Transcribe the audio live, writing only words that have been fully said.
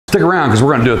Stick around because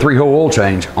we're going to do a 3-hole oil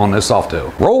change on this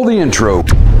Softail. Roll the intro.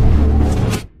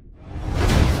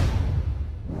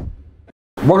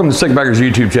 Welcome to SIK Baggers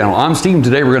YouTube channel. I'm Steve.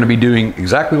 Today we're going to be doing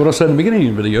exactly what I said in the beginning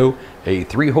of the video, a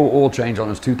 3-hole oil change on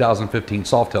this 2015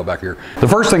 Softail back here. The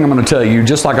first thing I'm going to tell you,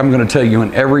 just like I'm going to tell you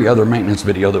in every other maintenance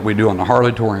video that we do on the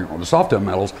Harley Touring or the Softail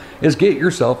metals, is get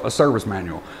yourself a service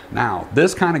manual. Now,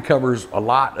 this kind of covers a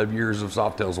lot of years of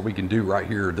Softails that we can do right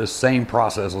here. This same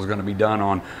process is going to be done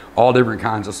on all different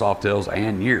kinds of Softails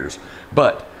and years.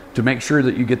 But to make sure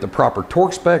that you get the proper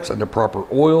torque specs and the proper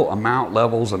oil amount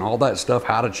levels and all that stuff,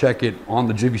 how to check it on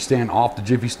the jiffy stand, off the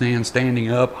jiffy stand,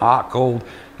 standing up, hot, cold,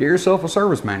 get yourself a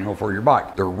service manual for your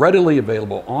bike. They're readily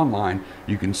available online.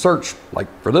 You can search, like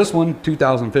for this one,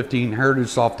 2015 Heritage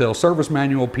Softail Service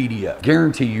Manual PDF.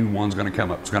 Guarantee you one's gonna come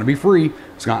up. It's gonna be free.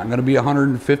 It's not gonna be a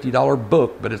 $150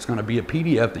 book, but it's gonna be a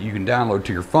PDF that you can download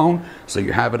to your phone so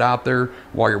you have it out there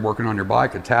while you're working on your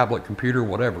bike, a tablet, computer,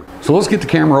 whatever. So let's get the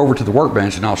camera over to the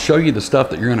workbench and I'll show you the stuff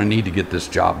that you're gonna need to get this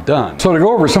job done. So to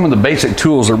go over some of the basic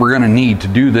tools that we're gonna need to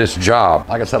do this job,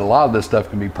 like I said, a lot of this stuff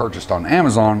can be purchased on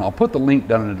Amazon. I'll put the link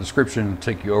down in the description and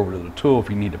take you over to the tool if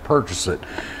you need to purchase it.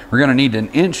 We're going to need an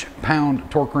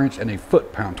inch-pound torque wrench and a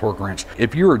foot-pound torque wrench.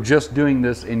 If you are just doing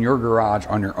this in your garage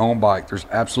on your own bike, there's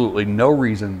absolutely no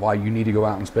reason why you need to go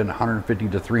out and spend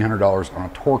 $150 to $300 on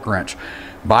a torque wrench.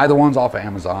 Buy the ones off of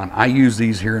Amazon. I use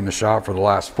these here in the shop for the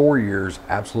last 4 years.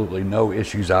 Absolutely no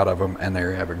issues out of them, and they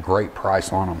have a great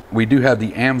price on them. We do have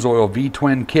the Amsoil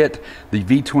V-Twin kit. The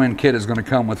V-Twin kit is going to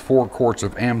come with 4 quarts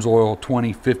of Amsoil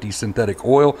 2050 synthetic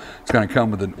oil. It's going to come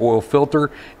with an oil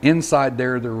filter. Inside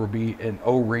there will be an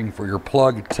O-ring for your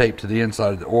plug taped to the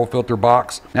inside of the oil filter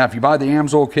box. Now, if you buy the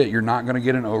Amsoil kit, you're not going to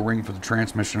get an O-ring for the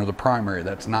transmission or the primary.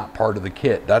 That's not part of the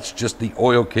kit. That's just the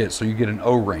oil kit, so you get an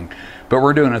O-ring. But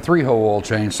we're doing a 3-hole oil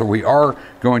change, so we are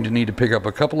going to need to pick up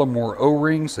a couple of more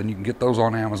O-rings, and you can get those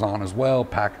on Amazon as well.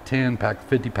 Pack of 10, pack of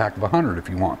 50, pack of 100 if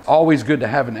you want. Always good to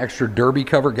have an extra derby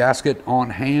cover gasket on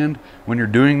hand when you're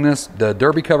doing this. The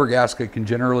derby cover gasket can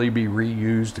generally be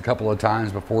reused a couple of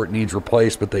times before it needs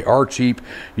replaced, but they are cheap.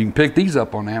 You can pick these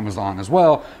up on Amazon as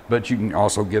well, but you can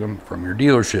also get them from your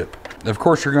dealership. Of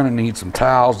course, you're going to need some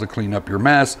towels to clean up your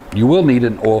mess. You will need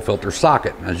an oil filter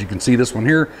socket. As you can see, this one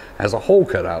here has a hole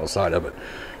cut out of the side of it.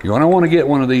 You're going to want to get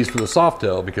one of these for the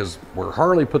Softail because where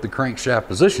Harley put the crankshaft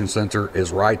position sensor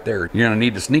is right there. You're going to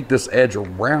need to sneak this edge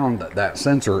around that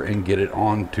sensor and get it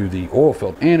onto the oil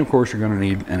filter. And of course, you're going to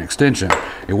need an extension.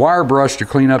 A wire brush to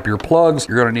clean up your plugs.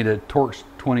 You're going to need a Torx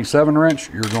 27 wrench.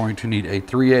 You're going to need a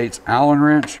 3/8 Allen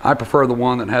wrench. I prefer the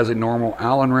one that has a normal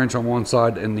Allen wrench on one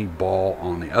side and the ball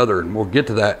on the other, and we'll get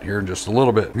to that here in just a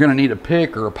little bit. You're going to need a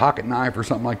pick or a pocket knife or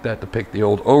something like that to pick the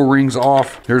old O-rings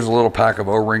off. Here's a little pack of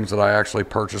O-rings that I actually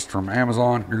purchased from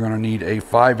Amazon. You're going to need a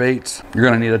 5/8. You're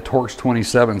going to need a Torx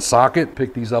 27 socket.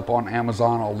 Pick these up on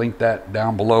Amazon. I'll link that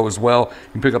down below as well.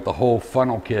 You can pick up the whole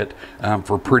funnel kit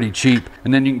for pretty cheap,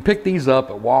 and then you can pick these up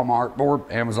at Walmart or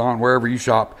Amazon, wherever you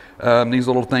shop.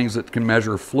 These little things that can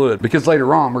measure fluid, because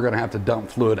later on we're going to have to dump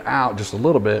fluid out just a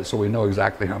little bit so we know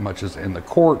exactly how much is in the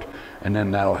quart, and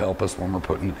then that'll help us when we're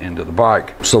putting it into the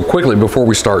bike. So quickly, before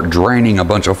we start draining a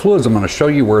bunch of fluids, I'm going to show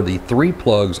you where the 3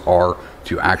 plugs are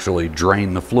to actually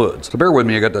drain the fluids. So bear with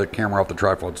me, I got the camera off the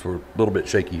tripod, so we're a little bit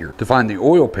shaky here. To find the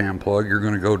oil pan plug, you're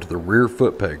going to go to the rear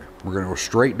foot peg. We're going to go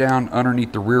straight down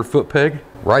underneath the rear foot peg.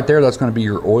 Right there, that's going to be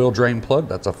your oil drain plug.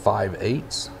 That's a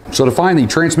 5/8. So to find the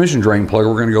transmission drain plug,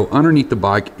 we're going to go underneath the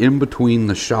bike in between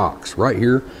the shocks. Right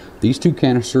here, these 2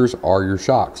 canisters are your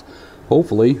shocks.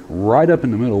 Hopefully, right up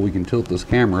in the middle, we can tilt this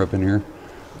camera up in here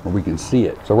where we can see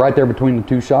it. So right there between the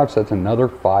 2 shocks, that's another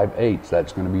 5/8.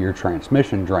 That's going to be your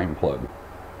transmission drain plug.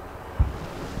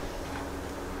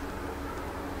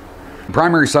 The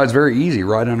primary side's very easy.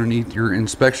 Right underneath your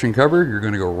inspection cover, you're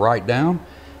going to go right down,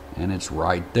 and it's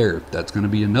right there. That's going to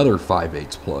be another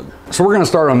 5/8 plug. So we're going to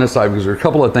start on this side because there are a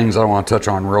couple of things I want to touch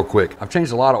on real quick. I've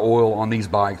changed a lot of oil on these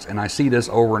bikes, and I see this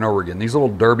over and over again. These little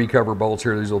derby cover bolts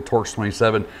here, these little Torx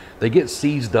 27, they get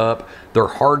seized up. They're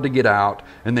hard to get out,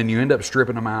 and then you end up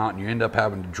stripping them out, and you end up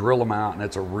having to drill them out, and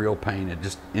it's a real pain. It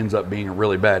just ends up being a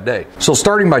really bad day. So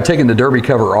starting by taking the derby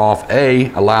cover off, A,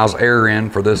 allows air in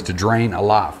for this to drain a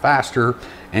lot faster,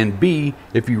 and B,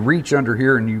 if you reach under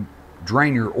here and you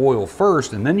drain your oil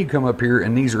first and then you come up here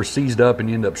and these are seized up and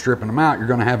you end up stripping them out, you're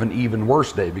going to have an even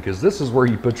worse day, because this is where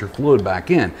you put your fluid back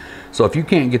in. So if you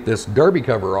can't get this derby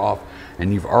cover off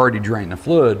and you've already drained the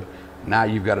fluid, now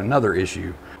you've got another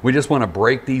issue. We just want to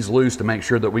break these loose to make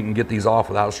sure that we can get these off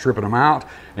without stripping them out.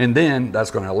 And then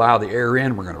that's going to allow the air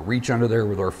in. We're going to reach under there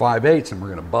with our 5/8 and we're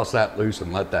going to bust that loose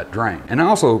and let that drain. And I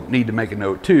also need to make a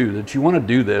note too that you want to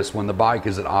do this when the bike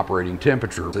is at operating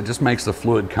temperature. It just makes the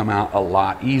fluid come out a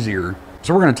lot easier.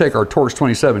 So we're going to take our Torx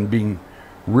 27, being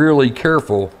really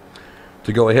careful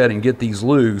to go ahead and get these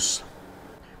loose.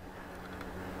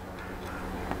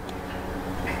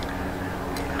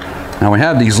 Now we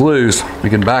have these loose, we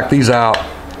can back these out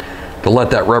to let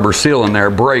that rubber seal in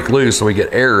there break loose so we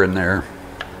get air in there.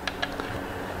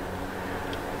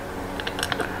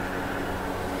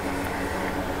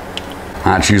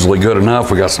 That's usually good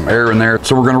enough. We got some air in there.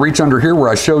 So we're going to reach under here where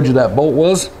I showed you that bolt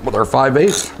was with our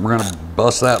 5/8. We're going to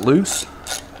bust that loose.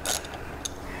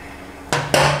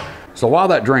 So while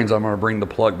that drains, I'm going to bring the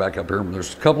plug back up here.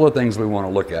 There's a couple of things we want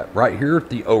to look at. Right here,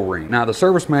 the O-ring. Now the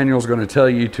service manual is going to tell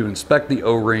you to inspect the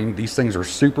O-ring. These things are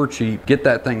super cheap. Get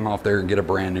that thing off there and get a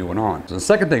brand new one on. So the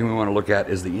second thing we want to look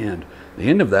at is the end. The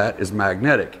end of that is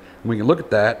magnetic. We can look at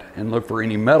that and look for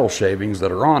any metal shavings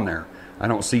that are on there. I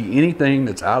don't see anything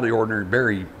that's out of the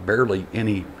ordinary, barely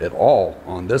any at all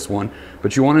on this one,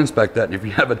 but you want to inspect that. And if you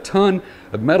have a ton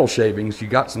of metal shavings, you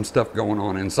got some stuff going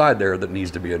on inside there that needs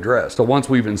to be addressed. So once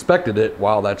we've inspected it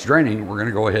while that's draining, we're going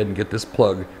to go ahead and get this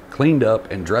plug cleaned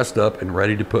up and dressed up and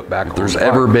ready to put back on. If there's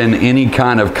ever been any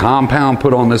kind of compound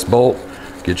put on this bolt,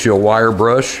 get you a wire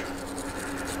brush,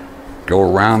 go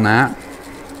around that.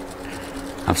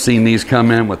 I've seen these come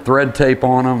in with thread tape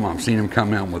on them. I've seen them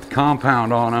come in with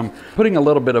compound on them. Putting a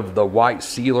little bit of the white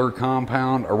sealer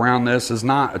compound around this is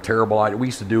not a terrible idea. We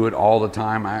used to do it all the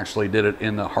time. I actually did it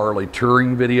in the Harley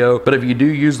touring video. But if you do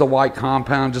use the white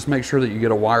compound, just make sure that you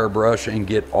get a wire brush and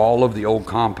get all of the old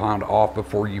compound off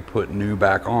before you put new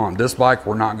back on. This bike,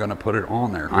 we're not going to put it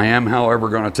on there. I am, however,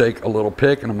 going to take a little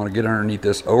pick and I'm going to get underneath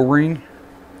this O-ring.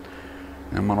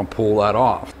 I'm going to pull that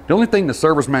off. The only thing the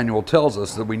service manual tells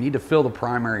us is that we need to fill the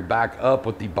primary back up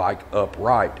with the bike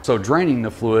upright. So draining the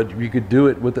fluid, you could do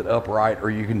it with it upright or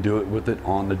you can do it with it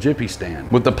on the jiffy stand.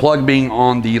 With the plug being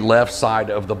on the left side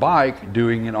of the bike,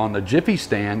 doing it on the jiffy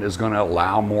stand is going to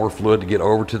allow more fluid to get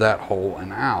over to that hole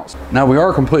and out. Now we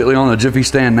are completely on the jiffy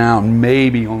stand now and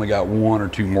maybe only got 1 or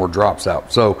 2 more drops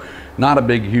out. So not a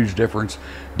big, huge difference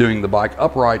doing the bike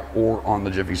upright or on the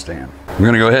jiffy stand. We're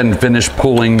going to go ahead and finish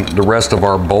pulling the rest of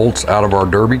our bolts out of our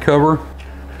derby cover.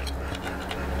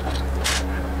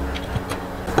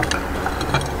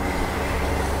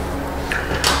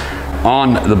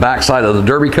 On the back side of the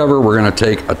derby cover, we're going to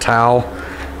take a towel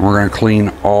and we're going to clean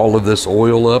all of this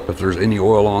oil up if there's any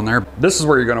oil on there. This is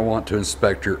where you're going to want to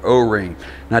inspect your O-ring.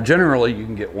 Now generally you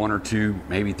can get 1 or 2,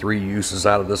 maybe 3 uses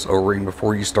out of this O-ring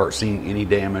before you start seeing any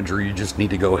damage, or you just need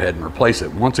to go ahead and replace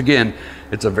it. Once again,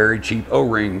 it's a very cheap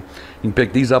O-ring. You can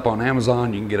pick these up on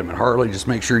Amazon, you can get them at Harley. Just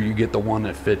make sure you get the one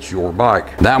that fits your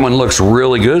bike. That one looks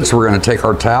really good, so we're going to take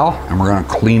our towel and we're going to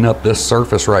clean up this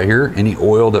surface right here. Any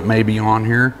oil that may be on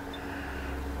here,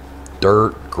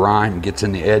 dirt, grime gets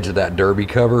in the edge of that derby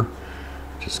cover.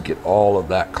 Just get all of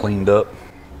that cleaned up.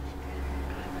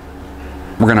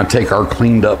 We're going to take our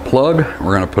cleaned up plug,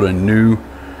 we're going to put a new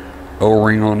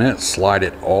O-ring on it, slide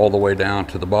it all the way down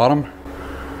to the bottom,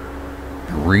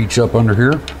 reach up under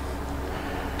here,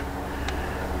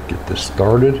 get this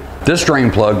started. This drain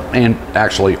plug, and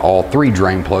actually all 3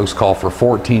 drain plugs, call for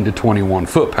 14 to 21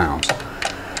 foot-pounds.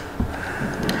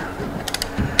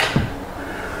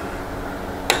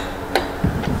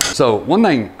 So one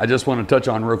thing I just want to touch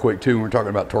on real quick too when we're talking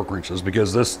about torque wrenches,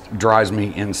 because this drives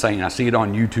me insane. I see it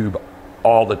on YouTube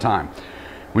all the time.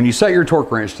 When you set your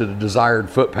torque wrench to the desired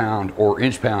foot-pound or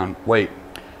inch-pound weight,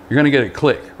 you're going to get a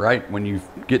click, right? When you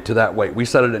get to that weight. We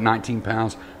set it at 19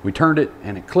 pounds. We turned it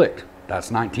and it clicked.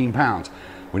 That's 19 pounds.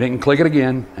 We didn't click it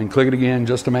again and click it again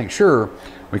just to make sure.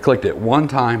 We clicked it 1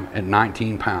 time at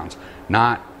 19 pounds,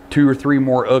 not 2 or 3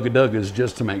 more ugga-duggas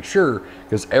just to make sure,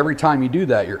 because every time you do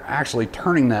that, you're actually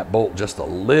turning that bolt just a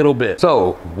little bit.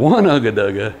 So 1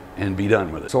 ugga-dugga and be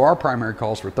done with it. So our primary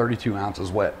calls for 32 ounces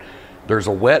wet. There's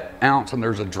a wet ounce and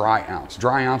there's a dry ounce.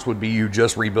 Dry ounce would be you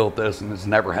just rebuilt this and it's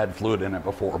never had fluid in it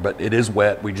before, but it is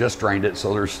wet. We just drained it,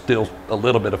 so there's still a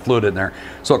little bit of fluid in there.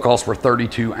 So it calls for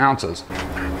 32 ounces.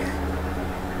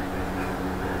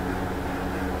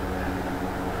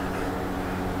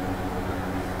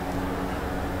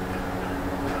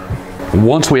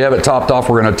 Once we have it topped off,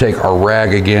 we're going to take our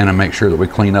rag again and make sure that we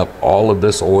clean up all of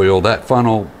this oil. That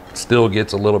funnel still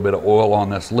gets a little bit of oil on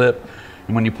this lip,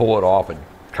 and when you pull it off, it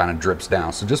kind of drips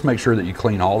down. So just make sure that you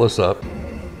clean all this up.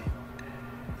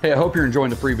 Hey, I hope you're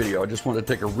enjoying the free video. I just wanted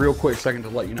to take a real quick second to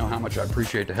let you know how much I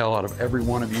appreciate the hell out of every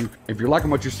one of you. If you're liking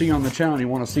what you see on the channel and you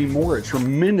want to see more, it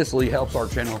tremendously helps our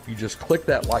channel if you just click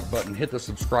that like button, hit the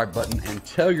subscribe button, and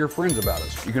tell your friends about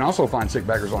us. You can also find SIK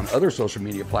Baggers on other social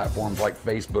media platforms like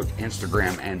Facebook,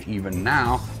 Instagram, and even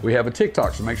now we have a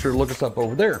TikTok, so make sure to look us up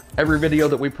over there. Every video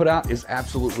that we put out is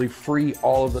absolutely free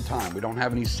all of the time. We don't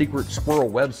have any secret squirrel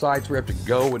websites where you have to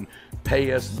go and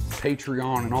pay us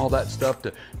Patreon and all that stuff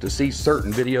to see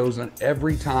certain videos. And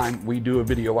every time we do a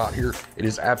video out here, it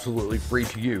is absolutely free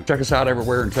to you. Check us out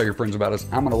everywhere and tell your friends about us.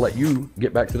 I'm gonna let you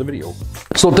get back to the video.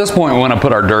 So at this point, we wanna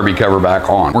put our derby cover back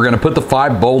on. We're gonna put the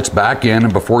 5 bolts back in,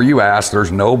 and before you ask,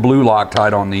 there's no blue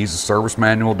Loctite on these. The service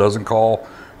manual doesn't call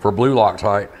for blue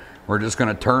Loctite. We're just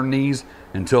gonna turn these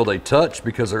until they touch,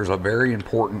 because there's a very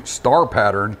important star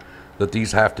pattern that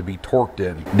these have to be torqued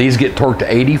in. These get torqued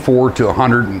to 84 to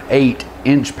 108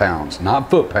 inch-pounds, not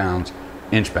foot-pounds,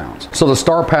 inch-pounds. So the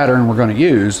star pattern we're going to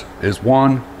use is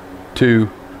 1, 2,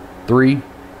 3,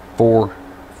 4,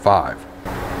 5.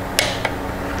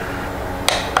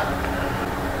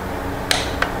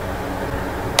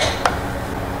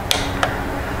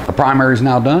 The primary is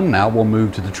now done. Now we'll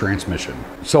move to the transmission.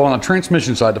 So on the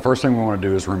transmission side, the first thing we want to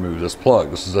do is remove this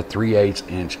plug. This is a 3/8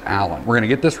 inch Allen. We're going to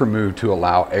get this removed to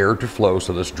allow air to flow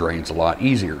so this drains a lot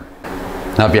easier.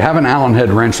 Now if you have an Allen head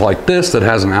wrench like this that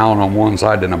has an Allen on one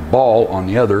side and a ball on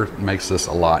the other, it makes this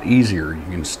a lot easier.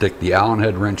 You can stick the Allen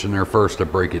head wrench in there first to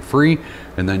break it free,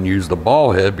 and then use the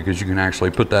ball head, because you can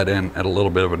actually put that in at a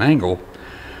little bit of an angle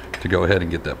to go ahead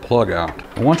and get that plug out.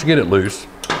 And once you get it loose,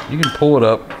 you can pull it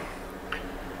up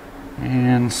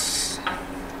and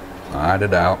slide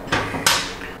it out.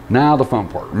 Now the fun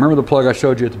part. Remember the plug I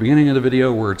showed you at the beginning of the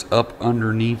video where it's up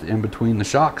underneath in between the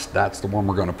shocks? That's the one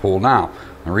we're going to pull now.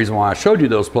 The reason why I showed you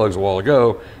those plugs a while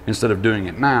ago instead of doing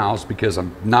it now is because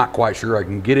I'm not quite sure I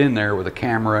can get in there with a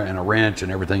camera and a wrench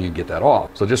and everything and get that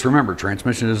off. So just remember,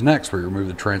 transmission is next. We remove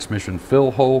the transmission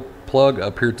fill hole plug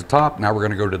up here at the top. Now we're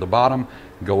going to go to the bottom,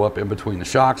 go up in between the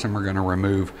shocks, and we're going to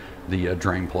remove the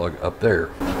drain plug up there.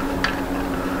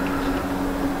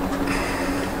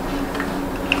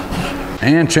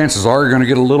 And chances are you're going to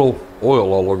get a little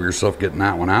oil all over yourself getting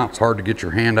that one out. It's hard to get your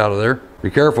hand out of there.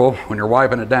 Be careful when you're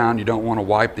wiping it down. You don't want to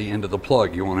wipe the end of the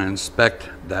plug. You want to inspect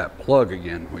that plug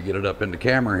again. We get it up into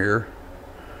camera here.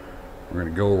 We're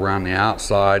going to go around the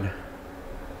outside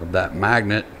of that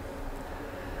magnet.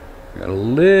 Got a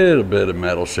little bit of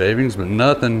metal shavings, but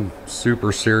nothing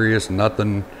super serious,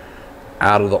 nothing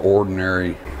out of the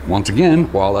ordinary. Once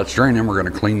again, while that's draining, we're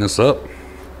going to clean this up.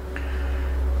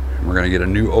 We're going to get a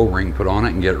new O-ring put on it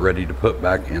and get it ready to put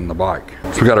back in the bike.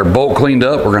 So we got our bolt cleaned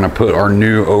up. We're going to put our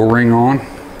new O-ring on,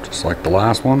 just like the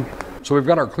last one. So we've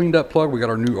got our cleaned up plug. We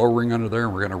got our new O-ring under there,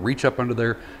 and we're going to reach up under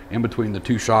there in between the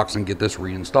 2 shocks and get this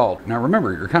reinstalled. Now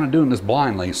remember, you're kind of doing this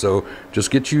blindly, so just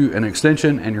get you an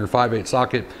extension and your 5/8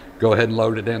 socket. Go ahead and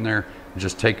load it in there. And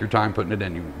just take your time putting it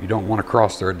in. You don't want to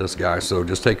cross thread this guy, so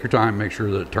just take your time, make sure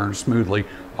that it turns smoothly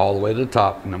all the way to the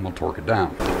top, and then we'll torque it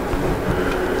down.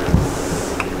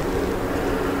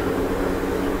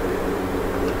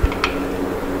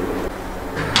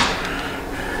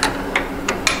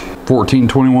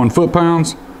 1421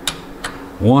 foot-pounds,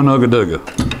 1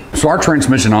 ugga-dugga. So our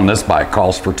transmission on this bike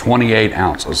calls for 28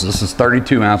 ounces. This is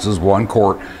 32 ounces, 1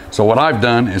 quart. So what I've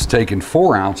done is taken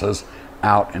 4 ounces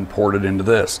out and poured it into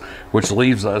this, which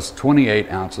leaves us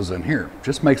 28 ounces in here.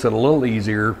 Just makes it a little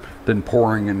easier than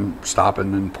pouring and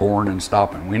stopping and pouring and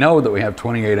stopping. We know that we have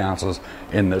 28 ounces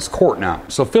in this quart now.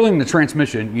 So filling the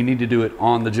transmission, you need to do it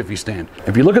on the Jiffy stand.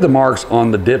 If you look at the marks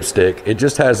on the dipstick, it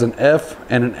just has an F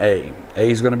and an A. A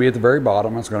is going to be at the very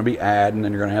bottom, it's going to be add, and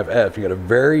then you're going to have F. You got a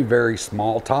very, very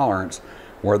small tolerance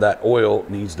where that oil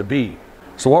needs to be.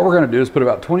 So what we're going to do is put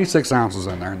about 26 ounces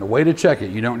in there, and the way to check it,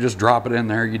 you don't just drop it in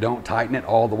there, you don't tighten it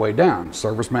all the way down.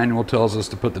 Service manual tells us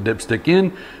to put the dipstick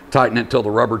in, tighten it till the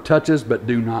rubber touches, but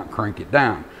do not crank it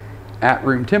down. At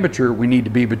room temperature, we need to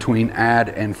be between add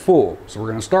and full. So we're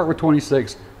going to start with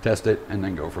 26, test it, and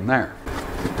then go from there.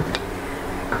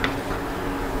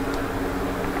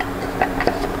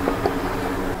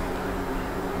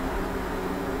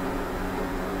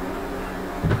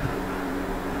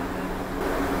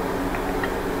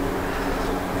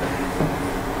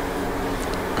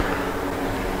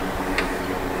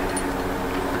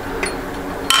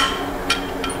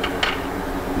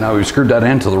 Now we've screwed that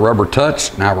in till the rubber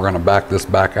touched. Now we're going to back this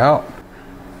back out.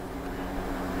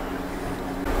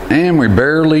 And we're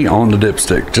barely on the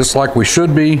dipstick, just like we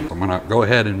should be. I'm going to go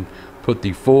ahead and put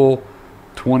the full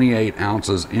 28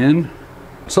 ounces in.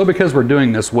 So because we're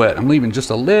doing this wet, I'm leaving just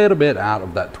a little bit out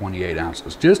of that 28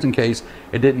 ounces, just in case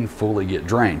it didn't fully get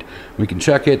drained. We can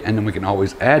check it, and then we can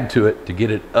always add to it to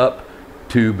get it up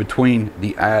to between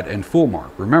the add and full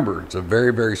mark. Remember, it's a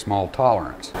very, very small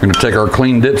tolerance. We're gonna take our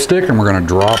clean dipstick and we're gonna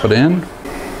drop it in.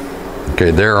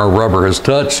 Okay, there our rubber has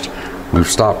touched. We've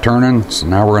stopped turning, so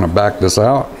now we're gonna back this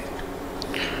out.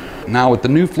 Now with the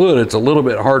new fluid, it's a little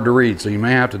bit hard to read, so you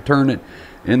may have to turn it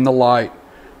in the light,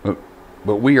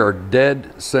 but we are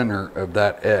dead center of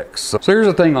that X. So here's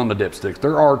the thing on the dipsticks.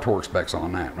 There are torque specs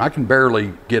on that. I can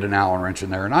barely get an Allen wrench in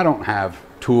there, and I don't have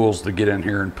tools to get in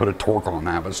here and put a torque on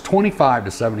that, but it's 25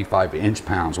 to 75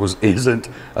 inch-pounds, which isn't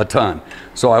a ton.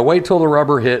 So I wait till the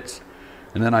rubber hits,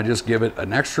 and then I just give it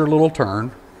an extra little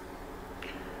turn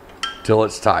till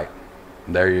it's tight.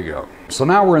 There you go. So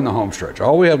now we're in the home stretch.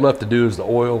 All we have left to do is the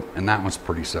oil, and that one's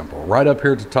pretty simple. Right up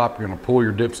here at the top, you're gonna pull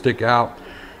your dipstick out.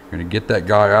 You're gonna get that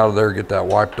guy out of there, get that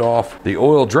wiped off. The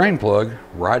oil drain plug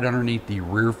right underneath the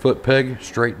rear foot peg,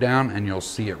 straight down, and you'll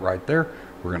see it right there.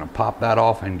 We're gonna pop that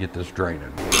off and get this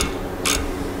draining.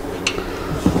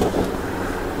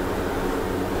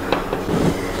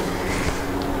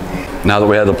 Now that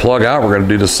we have the plug out, we're gonna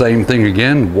do the same thing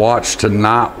again. Watch to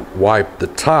not wipe the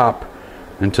top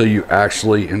until you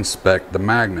actually inspect the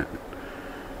magnet.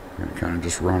 We're gonna kind of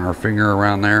just run our finger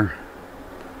around there.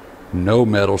 No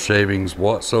metal shavings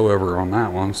whatsoever on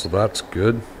that one, so that's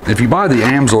good. If you buy the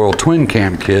Amsoil Twin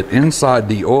Cam kit, inside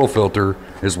the oil filter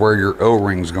is where your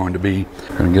O-ring's going to be.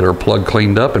 We're gonna get our plug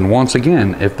cleaned up, and once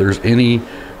again, if there's any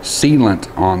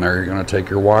sealant on there, you're gonna take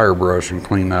your wire brush and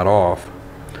clean that off.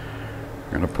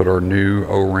 We're gonna put our new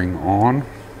O-ring on.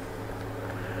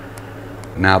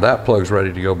 Now that plug's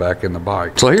ready to go back in the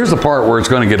bike. So here's the part where it's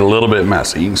going to get a little bit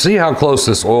messy. You can see how close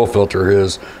this oil filter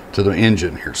is to the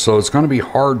engine here. So it's going to be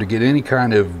hard to get any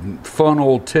kind of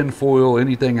funnel, tin foil,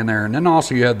 anything in there. And then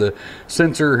also you have the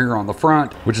sensor here on the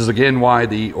front, which is again why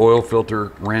the oil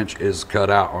filter wrench is cut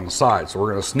out on the side. So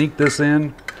we're going to sneak this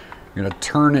in. You're going to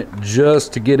turn it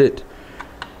just to get it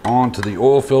onto the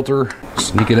oil filter.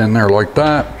 Sneak it in there like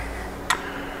that.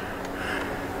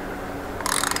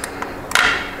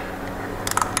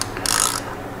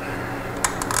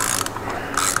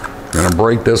 Gonna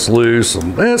break this loose,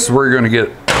 and this is where you're gonna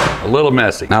get a little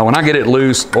messy. Now when I get it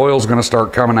loose, oil's gonna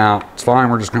start coming out. It's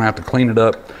fine, we're just gonna have to clean it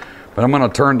up. But I'm gonna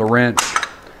turn the wrench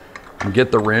and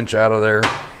get the wrench out of there.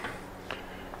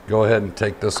 Go ahead and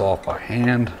take this off by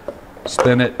hand.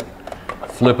 Spin it,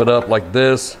 flip it up like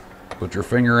this, put your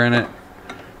finger in it,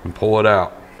 and pull it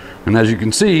out. And as you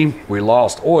can see, we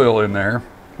lost oil in there.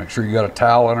 Make sure you got a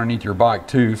towel underneath your bike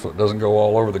too, so it doesn't go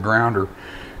all over the ground or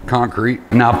concrete.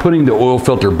 Now putting the oil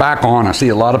filter back on, I see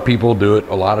a lot of people do it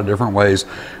a lot of different ways.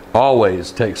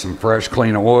 Always take some fresh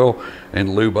clean oil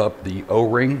and lube up the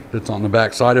O-ring that's on the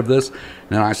back side of this.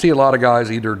 Now I see a lot of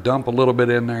guys either dump a little bit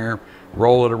in there,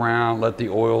 roll it around, let the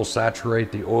oil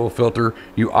saturate the oil filter.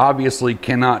 You obviously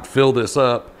cannot fill this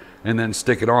up and then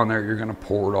stick it on there. You're going to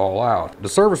pour it all out. The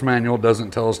service manual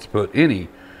doesn't tell us to put any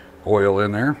oil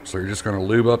in there, so you're just going to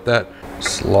lube up that,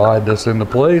 slide this into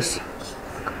place.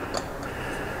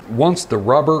 Once the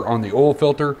rubber on the oil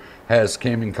filter has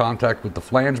came in contact with the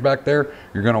flange back there,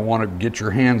 you're going to want to get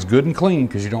your hands good and clean,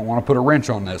 because you don't want to put a wrench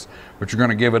on this, but you're going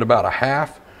to give it about a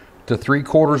 1/2 to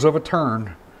 3/4 of a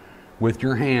turn with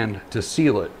your hand to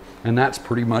seal it. And that's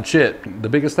pretty much it. The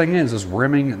biggest thing is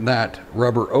rimming that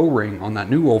rubber O-ring on that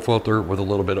new oil filter with a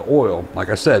little bit of oil. Like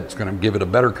I said, it's gonna give it a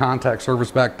better contact surface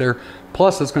back there.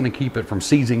 Plus it's gonna keep it from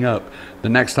seizing up the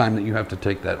next time that you have to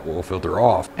take that oil filter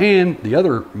off. And the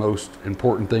other most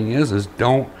important thing is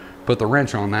don't put the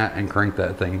wrench on that and crank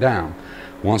that thing down.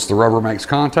 Once the rubber makes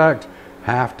contact,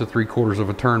 1/2 to 3/4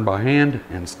 of a turn by hand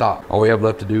and stop. All we have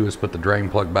left to do is put the drain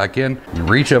plug back in. You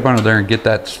reach up under there and get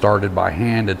that started by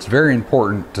hand. It's very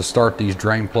important to start these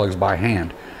drain plugs by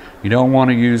hand. You don't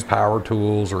want to use power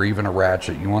tools or even a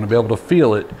ratchet. You want to be able to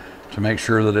feel it to make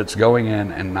sure that it's going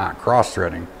in and not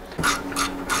cross-threading.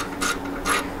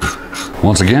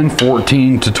 Once again,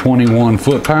 14 to 21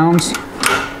 foot-pounds.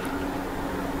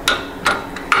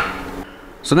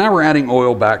 So now we're adding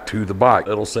oil back to the bike.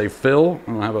 It'll say fill,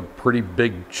 and I'll have a pretty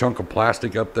big chunk of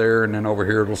plastic up there, and then over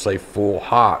here it'll say full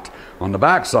hot. On the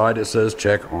back side it says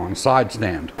check on side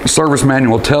stand. The service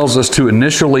manual tells us to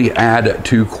initially add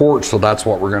 2 quarts, so that's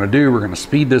what we're gonna do. We're gonna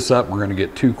speed this up, we're gonna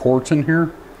get 2 quarts in here.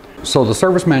 So the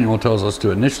service manual tells us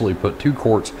to initially put 2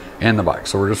 quarts in the bike.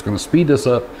 So we're just gonna speed this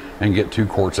up and get 2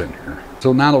 quarts in here.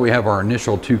 So now that we have our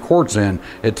initial 2 quarts in,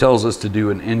 it tells us to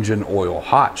do an engine oil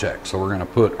hot check. So we're gonna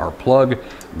put our plug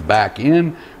back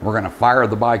in, we're gonna fire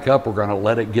the bike up, we're gonna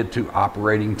let it get to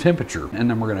operating temperature, and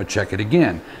then we're gonna check it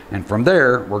again. And from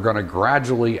there, we're gonna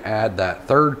gradually add that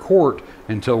 3rd quart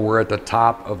until we're at the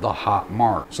top of the hot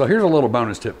mark. So here's a little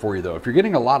bonus tip for you though. If you're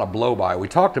getting a lot of blow by, we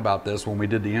talked about this when we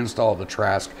did the install of the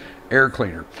Trask air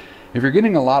cleaner. If you're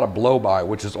getting a lot of blow by,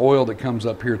 which is oil that comes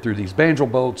up here through these banjo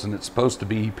bolts and it's supposed to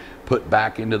be put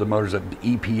back into the motors, an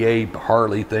EPA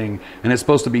Harley thing, and it's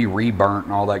supposed to be reburnt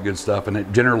and all that good stuff, and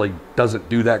it generally doesn't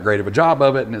do that great of a job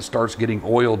of it, and it starts getting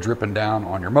oil dripping down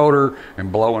on your motor and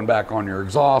blowing back on your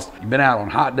exhaust. You've been out on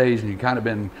hot days and you've kind of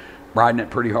been riding it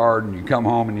pretty hard, and you come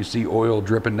home and you see oil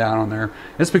dripping down on there.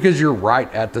 It's because you're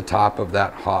right at the top of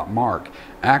that hot mark.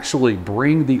 Actually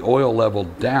bring the oil level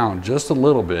down just a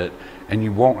little bit and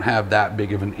you won't have that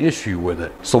big of an issue with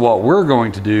it. So what we're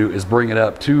going to do is bring it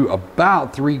up to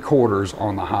about 3/4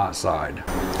 on the hot side.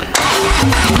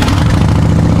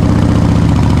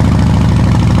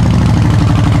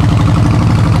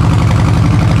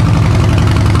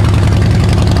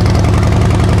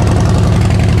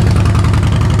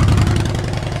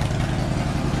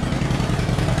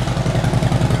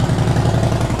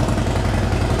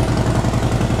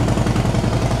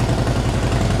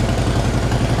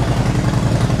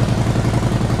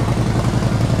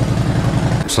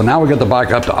 So now we got the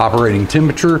bike up to operating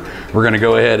temperature. We're gonna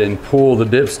go ahead and pull the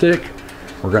dipstick.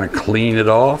 We're gonna clean it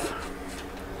off.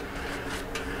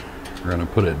 We're gonna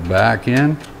put it back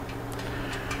in.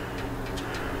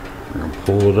 We're gonna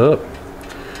pull it up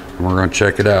and we're gonna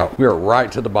check it out. We are right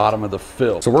to the bottom of the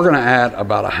fill. So we're gonna add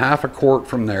about 1/2 quart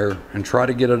from there and try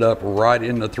to get it up right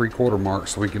in the 3/4 mark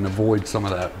so we can avoid some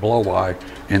of that blow by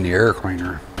in the air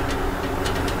cleaner.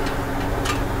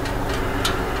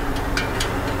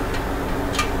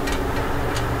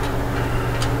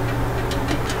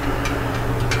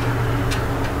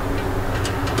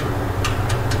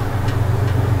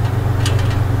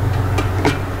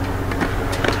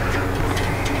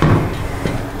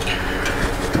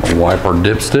 Wipe our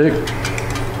dipstick,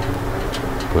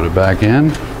 put it back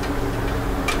in.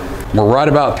 We're right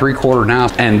about 3/4 now,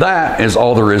 and that is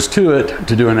all there is to it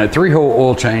to doing a 3-hole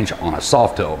oil change on a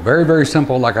Softail. Very, very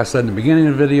simple. Like I said in the beginning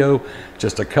of the video,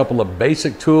 just a couple of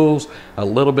basic tools, a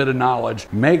little bit of knowledge.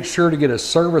 Make sure to get a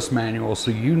service manual so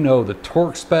you know the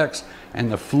torque specs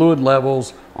and the fluid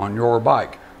levels on your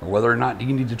bike. Whether or not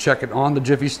you need to check it on the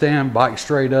Jiffy stand, bike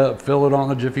straight up, fill it on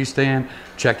the Jiffy stand,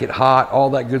 check it hot, all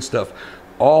that good stuff.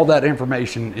 All that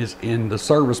information is in the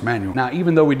service manual. Now,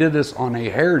 even though we did this on a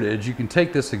Heritage, you can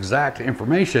take this exact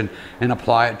information and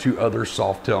apply it to other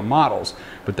Softail models.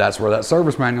 But that's where that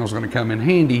service manual is going to come in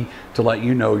handy to let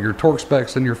you know your torque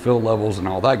specs and your fill levels and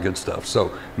all that good stuff. So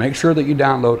make sure that you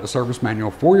download a service manual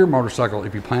for your motorcycle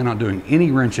if you plan on doing any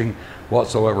wrenching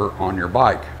whatsoever on your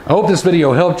bike. I hope this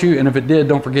video helped you, and if it did,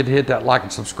 don't forget to hit that like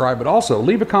and subscribe, but also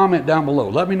leave a comment down below.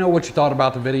 Let me know what you thought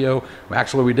about the video.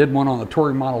 Actually, we did one on the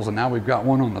touring models, and now we've got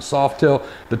one on the Softail.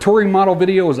 The touring model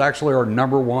video is actually our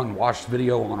 #1 watched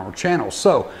video on our channel.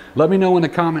 So let me know in the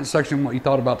comment section what you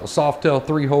thought about the Softail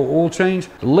 3-hole oil change.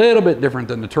 A little bit different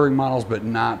than the touring models, but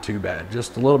not too bad.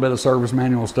 Just a little bit of service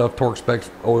manual stuff, torque specs,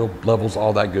 oil levels,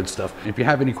 all that good stuff. If you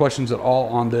have any questions at all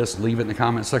on this, leave it in the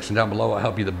comment section down below. I'll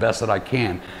help you the best that I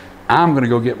can. I'm gonna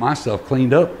go get myself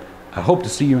cleaned up. I hope to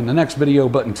see you in the next video,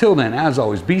 but until then, as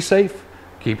always, be safe,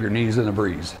 keep your knees in the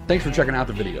breeze. Thanks for checking out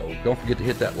the video. Don't forget to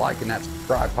hit that like and that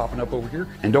subscribe popping up over here.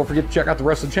 And don't forget to check out the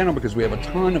rest of the channel because we have a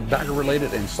ton of bagger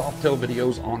related and Softail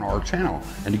videos on our channel.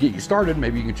 And to get you started,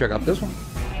 maybe you can check out this one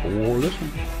or this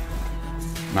one.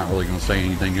 I'm not really gonna say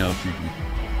anything else. You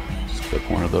can just click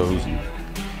one of those and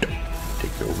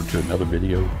take you over to another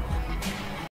video.